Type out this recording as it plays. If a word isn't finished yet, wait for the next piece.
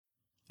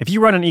If you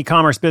run an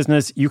e-commerce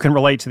business, you can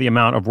relate to the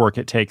amount of work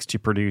it takes to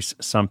produce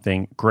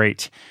something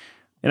great.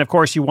 And of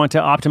course, you want to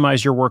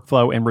optimize your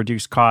workflow and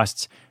reduce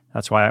costs.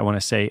 That's why I want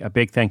to say a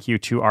big thank you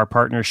to our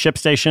partner,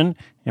 ShipStation,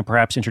 and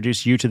perhaps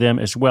introduce you to them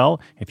as well.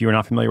 If you are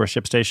not familiar with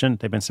ShipStation,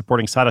 they've been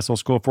supporting Side Hustle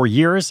School for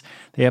years.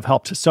 They have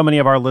helped so many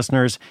of our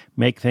listeners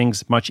make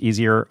things much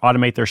easier,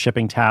 automate their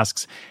shipping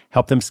tasks,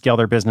 help them scale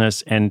their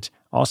business, and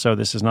also,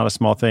 this is not a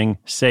small thing,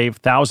 save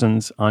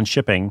thousands on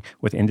shipping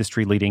with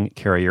industry-leading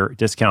carrier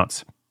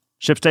discounts.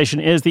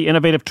 ShipStation is the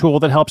innovative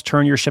tool that helps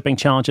turn your shipping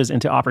challenges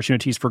into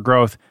opportunities for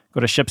growth. Go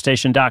to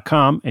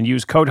ShipStation.com and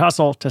use code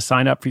HUSTLE to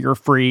sign up for your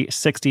free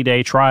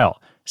 60-day trial.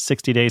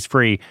 60 days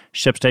free.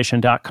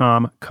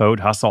 ShipStation.com, code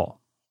HUSTLE.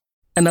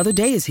 Another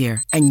day is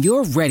here, and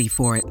you're ready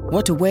for it.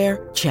 What to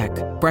wear? Check.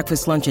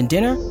 Breakfast, lunch, and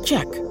dinner?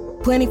 Check.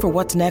 Planning for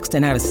what's next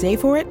and how to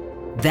save for it?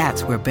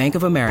 That's where Bank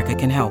of America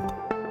can help.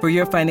 For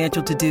your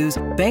financial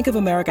to-dos, Bank of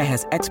America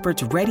has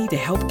experts ready to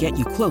help get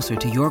you closer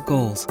to your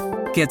goals.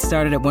 Get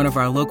started at one of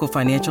our local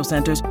financial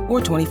centers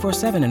or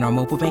 24/7 in our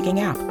mobile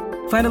banking app.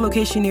 Find a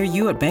location near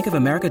you at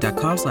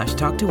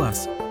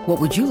bankofamerica.com/talktous.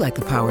 What would you like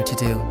the power to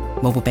do?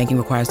 Mobile banking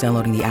requires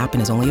downloading the app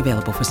and is only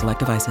available for select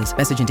devices.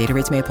 Message and data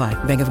rates may apply.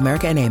 Bank of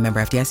America N.A., member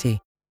FDIC.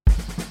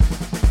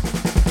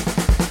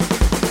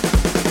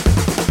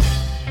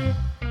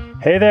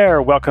 Hey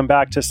there, welcome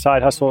back to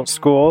Side Hustle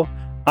School.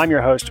 I'm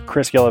your host,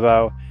 Chris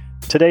Guillebeau.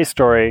 Today's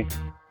story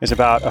is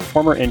about a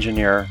former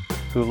engineer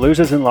who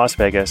loses in Las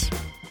Vegas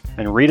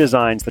and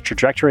redesigns the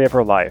trajectory of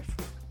her life,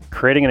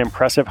 creating an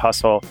impressive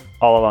hustle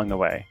all along the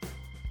way.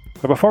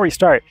 But before we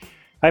start,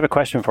 I have a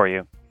question for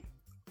you.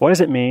 What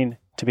does it mean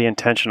to be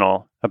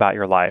intentional about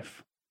your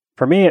life?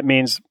 For me, it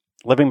means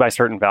living by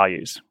certain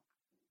values.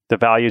 The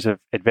values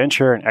of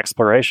adventure and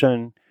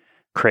exploration,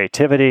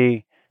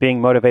 creativity, being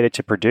motivated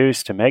to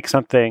produce, to make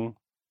something.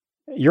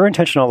 Your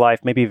intentional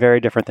life may be very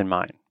different than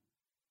mine.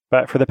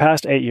 But for the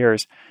past 8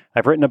 years,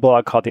 I've written a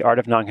blog called The Art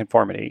of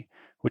Nonconformity,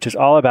 which is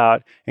all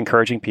about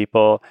encouraging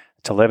people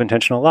to live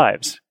intentional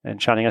lives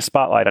and shining a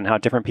spotlight on how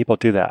different people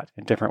do that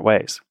in different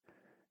ways.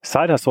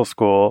 Side Hustle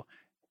School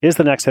is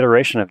the next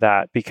iteration of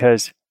that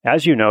because,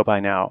 as you know by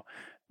now,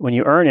 when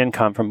you earn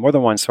income from more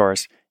than one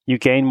source, you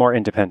gain more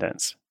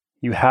independence.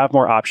 You have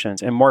more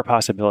options and more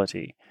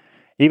possibility.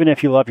 Even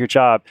if you love your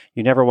job,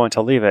 you never want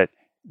to leave it.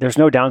 There's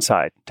no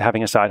downside to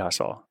having a side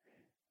hustle.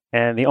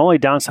 And the only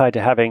downside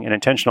to having an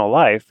intentional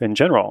life in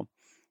general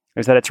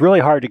is that it's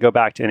really hard to go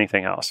back to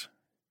anything else.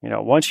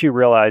 Once you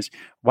realize,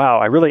 wow,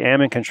 I really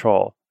am in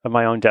control of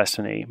my own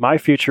destiny. My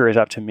future is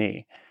up to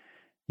me.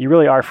 You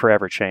really are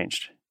forever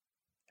changed.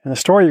 And the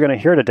story you're going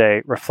to hear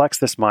today reflects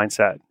this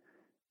mindset.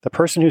 The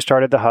person who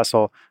started the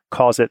hustle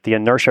calls it the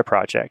Inertia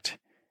Project.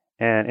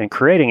 And in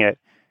creating it,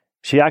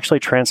 she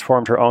actually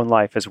transformed her own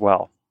life as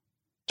well.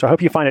 So I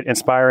hope you find it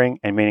inspiring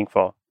and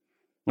meaningful.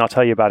 And I'll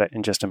tell you about it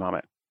in just a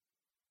moment.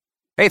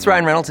 Hey, it's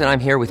Ryan Reynolds, and I'm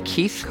here with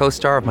Keith,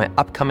 co-star of my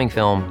upcoming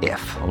film,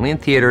 If, only in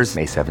theaters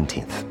May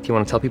 17th. Do you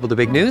want to tell people the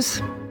big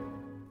news?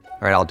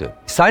 All right, I'll do it.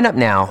 Sign up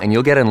now and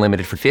you'll get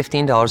unlimited for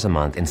 $15 a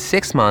month and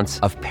 6 months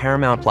of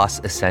Paramount Plus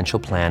Essential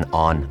Plan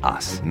on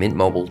us.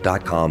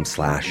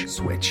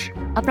 MintMobile.com/switch.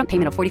 Upfront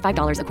payment of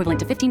 $45 equivalent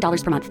to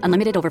 $15 per month.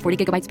 Unlimited over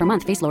 40 gigabytes per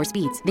month. Face lower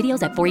speeds.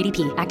 Videos at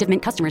 480p. Active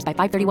Mint customers by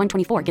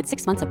 531.24 get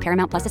 6 months of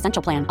Paramount Plus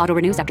Essential Plan. Auto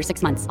renews after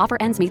 6 months. Offer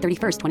ends May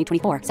 31st,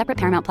 2024. Separate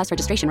Paramount Plus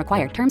registration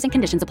required. Terms and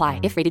conditions apply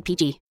if rated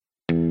PG.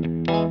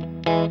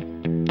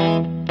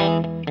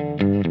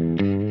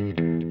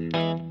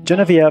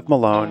 Genevieve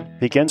Malone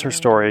begins her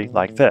story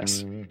like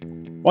this.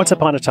 Once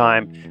upon a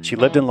time, she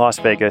lived in Las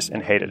Vegas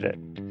and hated it.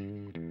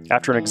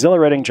 After an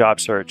exhilarating job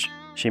search,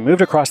 she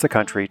moved across the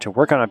country to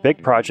work on a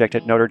big project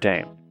at Notre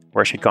Dame,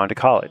 where she'd gone to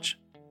college.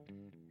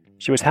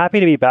 She was happy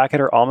to be back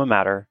at her alma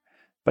mater,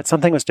 but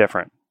something was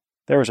different.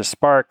 There was a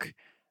spark,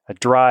 a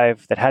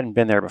drive that hadn't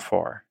been there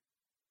before.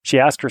 She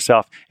asked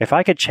herself, if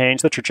I could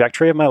change the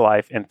trajectory of my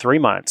life in 3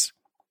 months,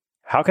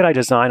 how could I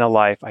design a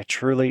life I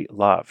truly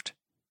loved?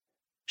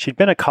 She'd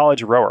been a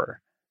college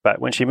rower, but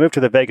when she moved to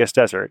the Vegas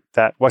desert,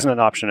 that wasn't an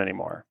option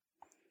anymore.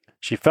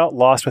 She felt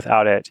lost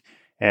without it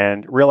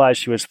and realized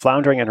she was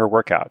floundering in her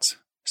workouts,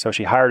 so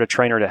she hired a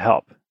trainer to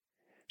help.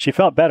 She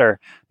felt better,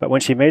 but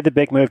when she made the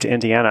big move to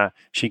Indiana,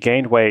 she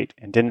gained weight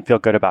and didn't feel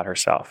good about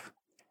herself.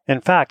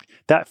 In fact,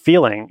 that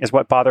feeling is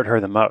what bothered her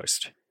the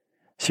most.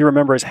 She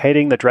remembers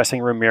hating the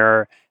dressing room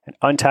mirror and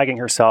untagging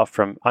herself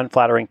from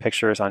unflattering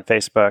pictures on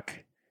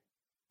Facebook.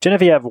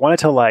 Genevieve wanted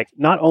to like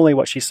not only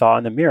what she saw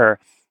in the mirror,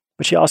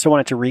 but she also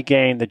wanted to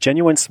regain the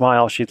genuine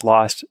smile she'd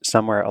lost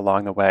somewhere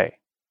along the way.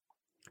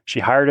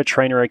 She hired a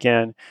trainer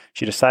again.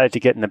 She decided to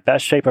get in the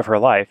best shape of her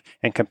life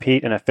and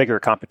compete in a figure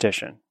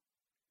competition.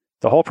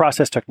 The whole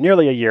process took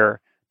nearly a year,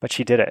 but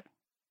she did it.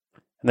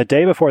 And the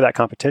day before that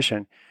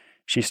competition,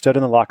 she stood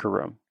in the locker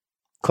room,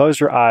 closed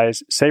her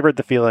eyes, savored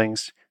the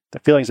feelings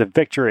of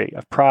victory,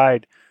 of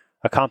pride,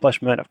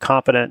 accomplishment, of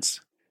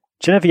confidence.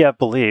 Genevieve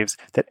believes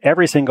that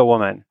every single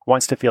woman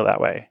wants to feel that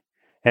way,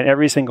 and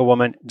every single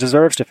woman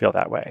deserves to feel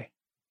that way.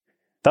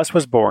 Thus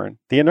was born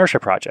the Inertia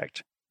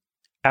Project.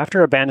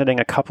 After abandoning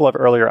a couple of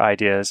earlier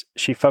ideas,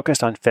 she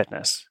focused on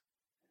fitness.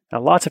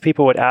 Now, lots of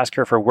people would ask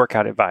her for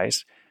workout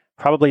advice,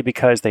 probably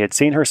because they had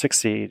seen her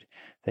succeed,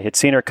 they had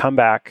seen her come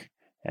back,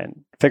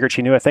 and figured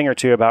she knew a thing or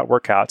two about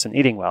workouts and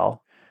eating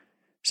well.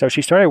 So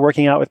she started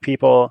working out with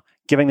people,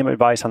 giving them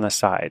advice on the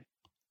side.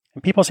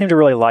 And people seemed to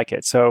really like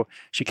it, so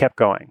she kept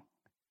going.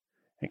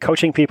 And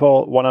coaching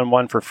people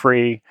one-on-one for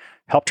free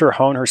helped her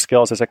hone her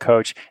skills as a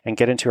coach and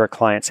get into her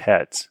clients'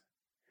 heads.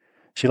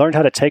 She learned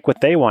how to take what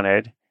they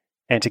wanted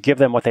and to give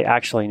them what they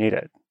actually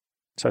needed.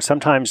 So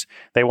sometimes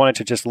they wanted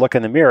to just look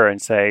in the mirror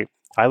and say,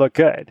 I look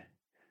good.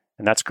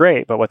 And that's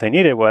great, but what they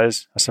needed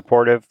was a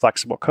supportive,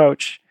 flexible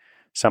coach,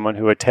 someone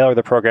who would tailor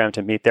the program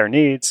to meet their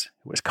needs,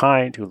 who was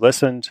kind, who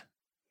listened.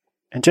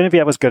 And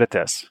Genevieve was good at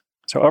this.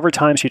 So over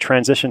time, she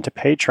transitioned to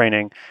paid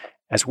training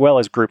as well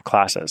as group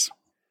classes.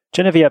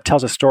 Genevieve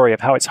tells a story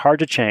of how it's hard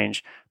to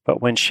change,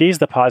 but when she's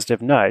the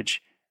positive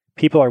nudge,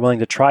 people are willing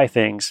to try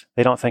things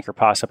they don't think are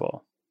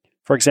possible.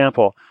 For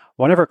example,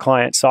 one of her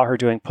clients saw her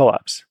doing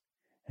pull-ups,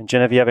 and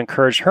Genevieve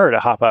encouraged her to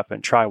hop up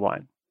and try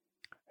one.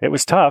 It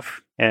was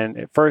tough, and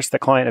at first the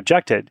client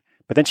objected,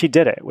 but then she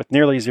did it with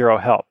nearly zero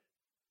help.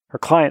 Her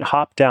client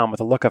hopped down with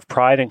a look of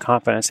pride and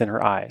confidence in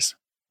her eyes.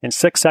 In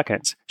 6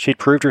 seconds, she'd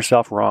proved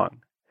herself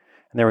wrong,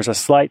 and there was a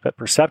slight but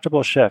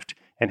perceptible shift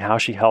in how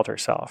she held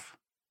herself.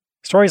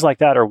 Stories like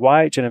that are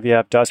why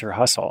Genevieve does her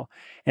hustle,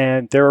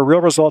 and there are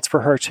real results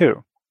for her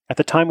too. At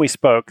the time we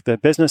spoke, the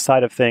business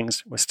side of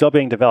things was still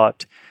being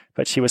developed,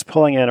 but she was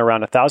pulling in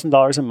around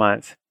 $1,000 a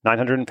month,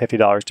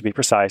 $950 to be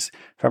precise,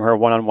 from her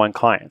one-on-one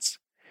clients.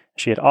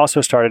 She had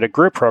also started a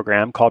group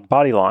program called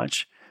Body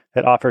Launch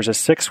that offers a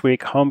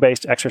 6-week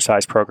home-based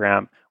exercise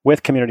program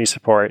with community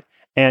support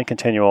and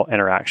continual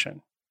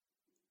interaction.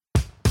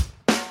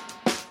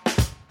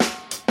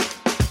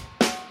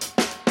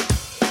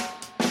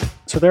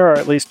 So there are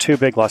at least 2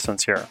 big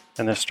lessons here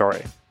in this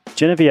story.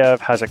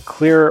 Genevieve has a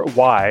clear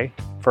why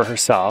for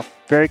herself,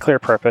 very clear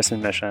purpose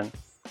and mission,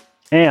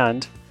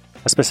 and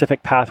a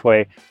specific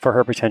pathway for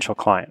her potential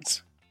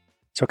clients.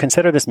 So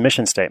consider this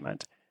mission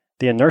statement.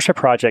 The Inertia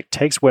Project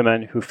takes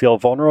women who feel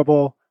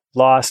vulnerable,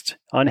 lost,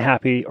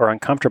 unhappy, or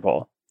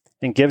uncomfortable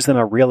and gives them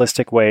a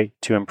realistic way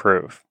to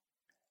improve.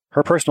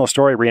 Her personal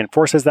story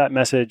reinforces that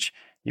message.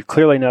 You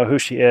clearly know who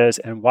she is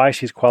and why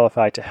she's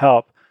qualified to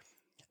help.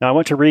 Now, I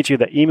want to read you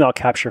the email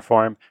capture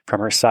form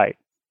from her site.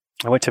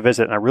 I went to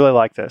visit and I really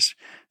like this.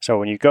 So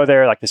when you go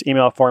there, like this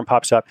email form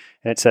pops up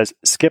and it says,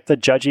 skip the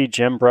judgy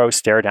gym bro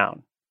stare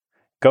down.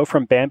 Go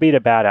from Bambi to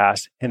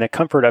badass in the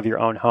comfort of your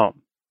own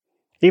home.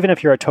 Even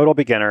if you're a total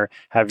beginner,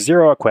 have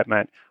zero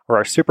equipment, or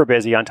are super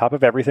busy on top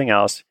of everything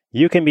else,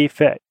 you can be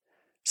fit.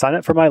 Sign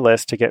up for my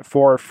list to get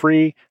 4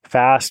 free,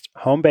 fast,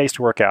 home-based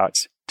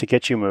workouts to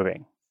get you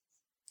moving.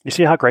 You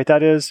see how great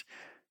that is?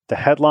 The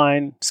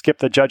headline, skip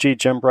the judgy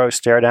gym bro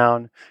stare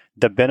down.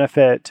 The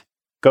benefit,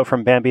 go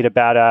from Bambi to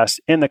badass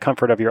in the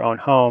comfort of your own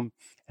home.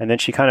 And then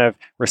she kind of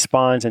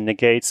responds and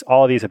negates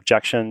all of these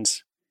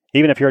objections.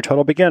 Even if you're a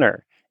total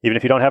beginner, even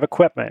if you don't have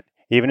equipment,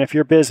 even if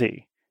you're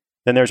busy,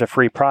 then there's a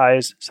free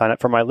prize. Sign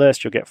up for my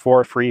list. You'll get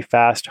 4 free,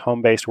 fast,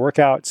 home-based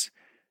workouts.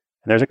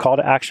 And there's a call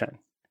to action.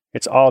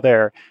 It's all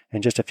there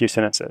in just a few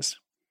sentences.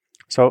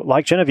 So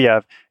like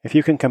Genevieve, if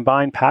you can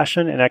combine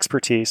passion and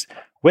expertise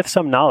with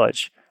some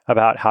knowledge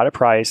about how to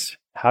price,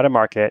 how to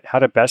market, how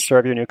to best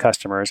serve your new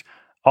customers,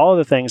 all of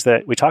the things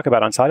that we talk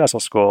about on Side Hustle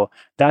School,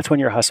 that's when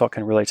your hustle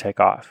can really take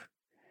off.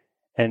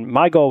 And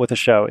my goal with the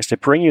show is to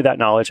bring you that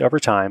knowledge over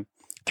time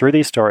through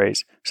these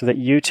stories so that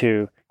you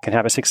too can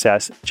have a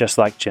success just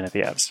like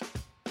Genevieve's.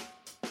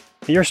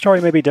 Your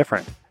story may be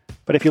different,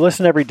 but if you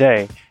listen every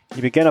day,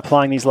 you begin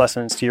applying these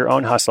lessons to your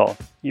own hustle,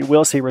 you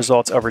will see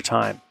results over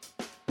time.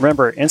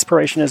 Remember,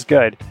 inspiration is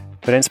good,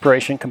 but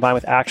inspiration combined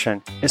with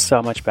action is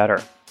so much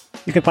better.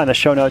 You can find the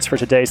show notes for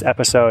today's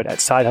episode at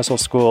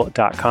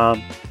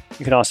sidehustleschool.com.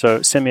 You can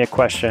also send me a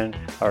question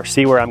or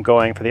see where I'm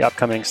going for the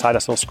upcoming Side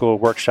Hustle School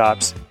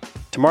workshops.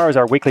 Tomorrow is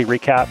our weekly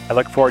recap. I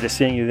look forward to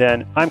seeing you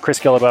then. I'm Chris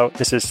Guillebeau.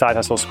 This is Side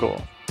Hustle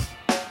School.